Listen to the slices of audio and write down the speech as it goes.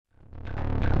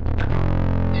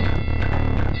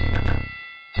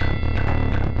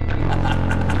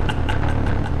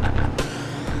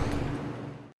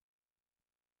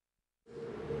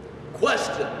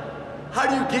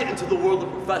the world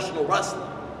of professional wrestling?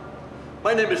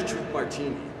 My name is Truth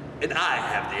Martini, and I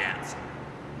have the answer.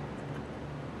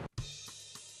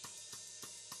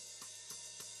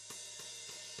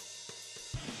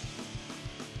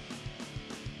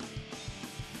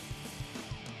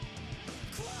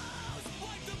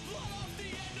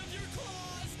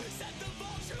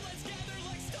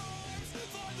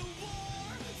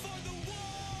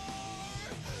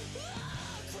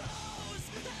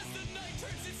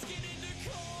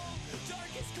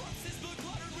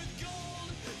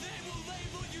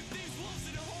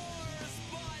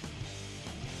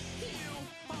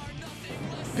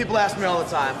 People ask me all the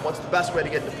time, what's the best way to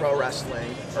get into pro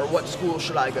wrestling, or what school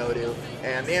should I go to?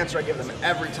 And the answer I give them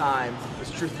every time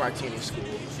is Truth Martini School.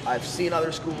 I've seen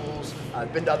other schools,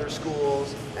 I've been to other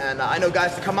schools, and I know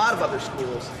guys that come out of other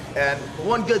schools. And the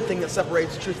one good thing that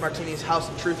separates Truth Martini's House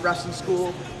of Truth Wrestling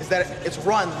School is that it's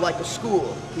run like a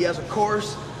school. He has a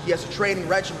course, he has a training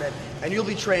regimen, and you'll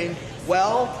be trained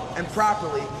well and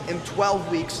properly in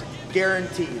 12 weeks,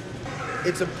 guaranteed.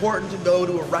 It's important to go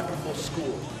to a reputable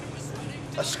school.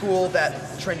 A school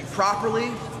that trains you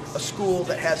properly, a school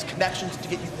that has connections to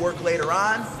get you work later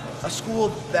on, a school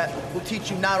that will teach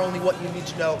you not only what you need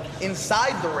to know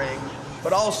inside the ring,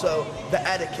 but also the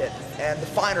etiquette and the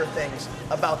finer things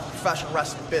about the professional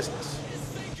wrestling business.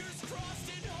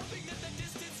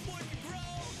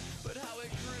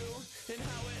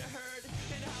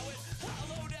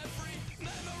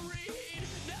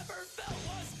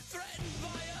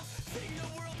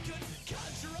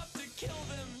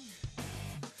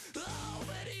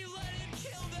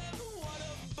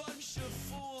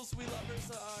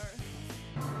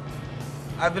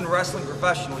 I've been wrestling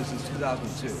professionally since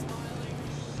 2002.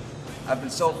 I've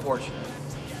been so fortunate,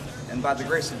 and by the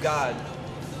grace of God,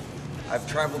 I've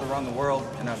traveled around the world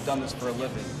and I've done this for a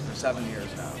living for 7 years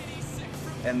now.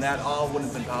 And that all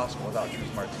wouldn't have been possible without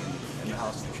Truth Martini and the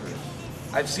House of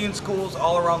Truth. I've seen schools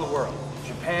all around the world,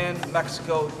 Japan,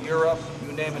 Mexico, Europe,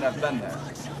 you name it, I've been there.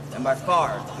 And by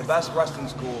far, the best wrestling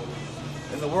school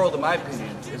in the world, in my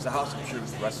opinion, is the House of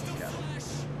Truth Wrestling Academy.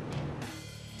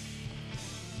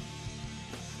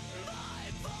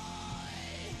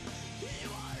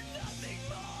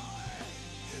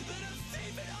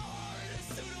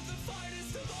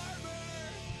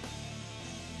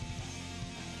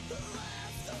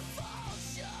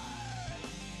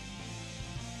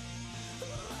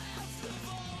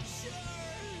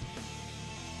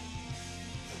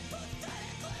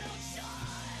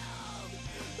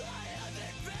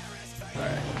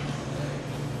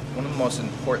 One of the most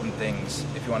important things,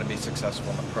 if you want to be successful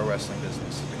in the pro wrestling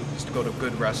business, is to go to a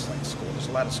good wrestling school. There's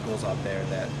a lot of schools out there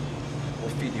that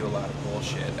will feed you a lot of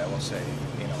bullshit, that will say,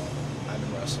 you know, I've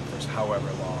been wrestling for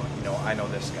however long, you know, I know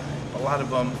this guy. A lot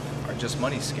of them are just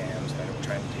money scams that are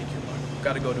trying to take your money. You've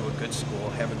got to go to a good school,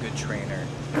 have a good trainer,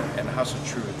 and the House of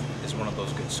Truth is one of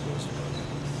those good schools to go to.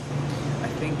 I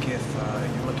think if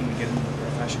you're looking to get into the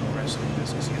professional wrestling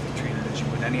business, you have to treat it as you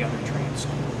would any other trade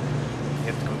school. You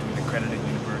have to go to an accredited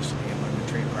university and learn to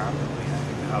trade properly. I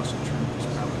think the House of Truth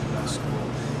is probably the best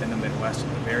school in the Midwest, at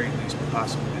the very least, but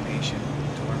possibly the nation,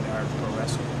 to learn the art of pro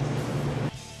wrestling.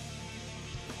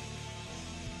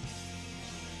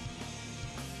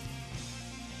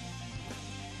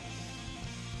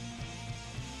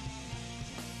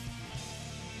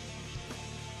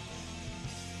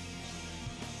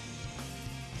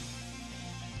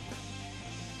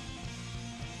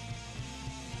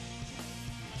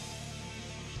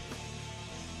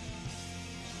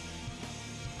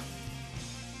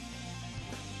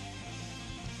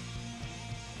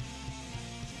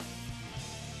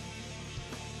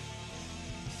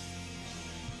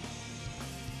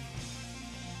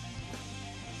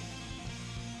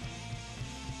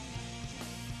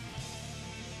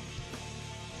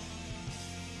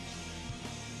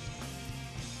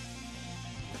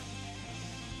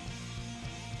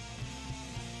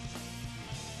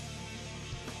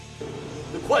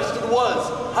 The question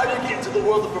was, how do you get into the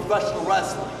world of professional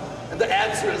wrestling? And the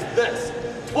answer is this: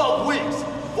 12 weeks,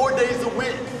 4 days a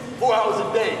week, 4 hours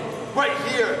a day, right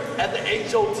here at the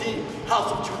H.O.T.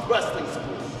 House of Truth Wrestling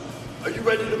School. Are you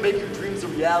ready to make your dreams a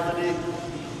reality?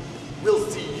 We'll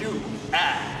see you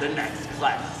at the next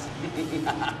class.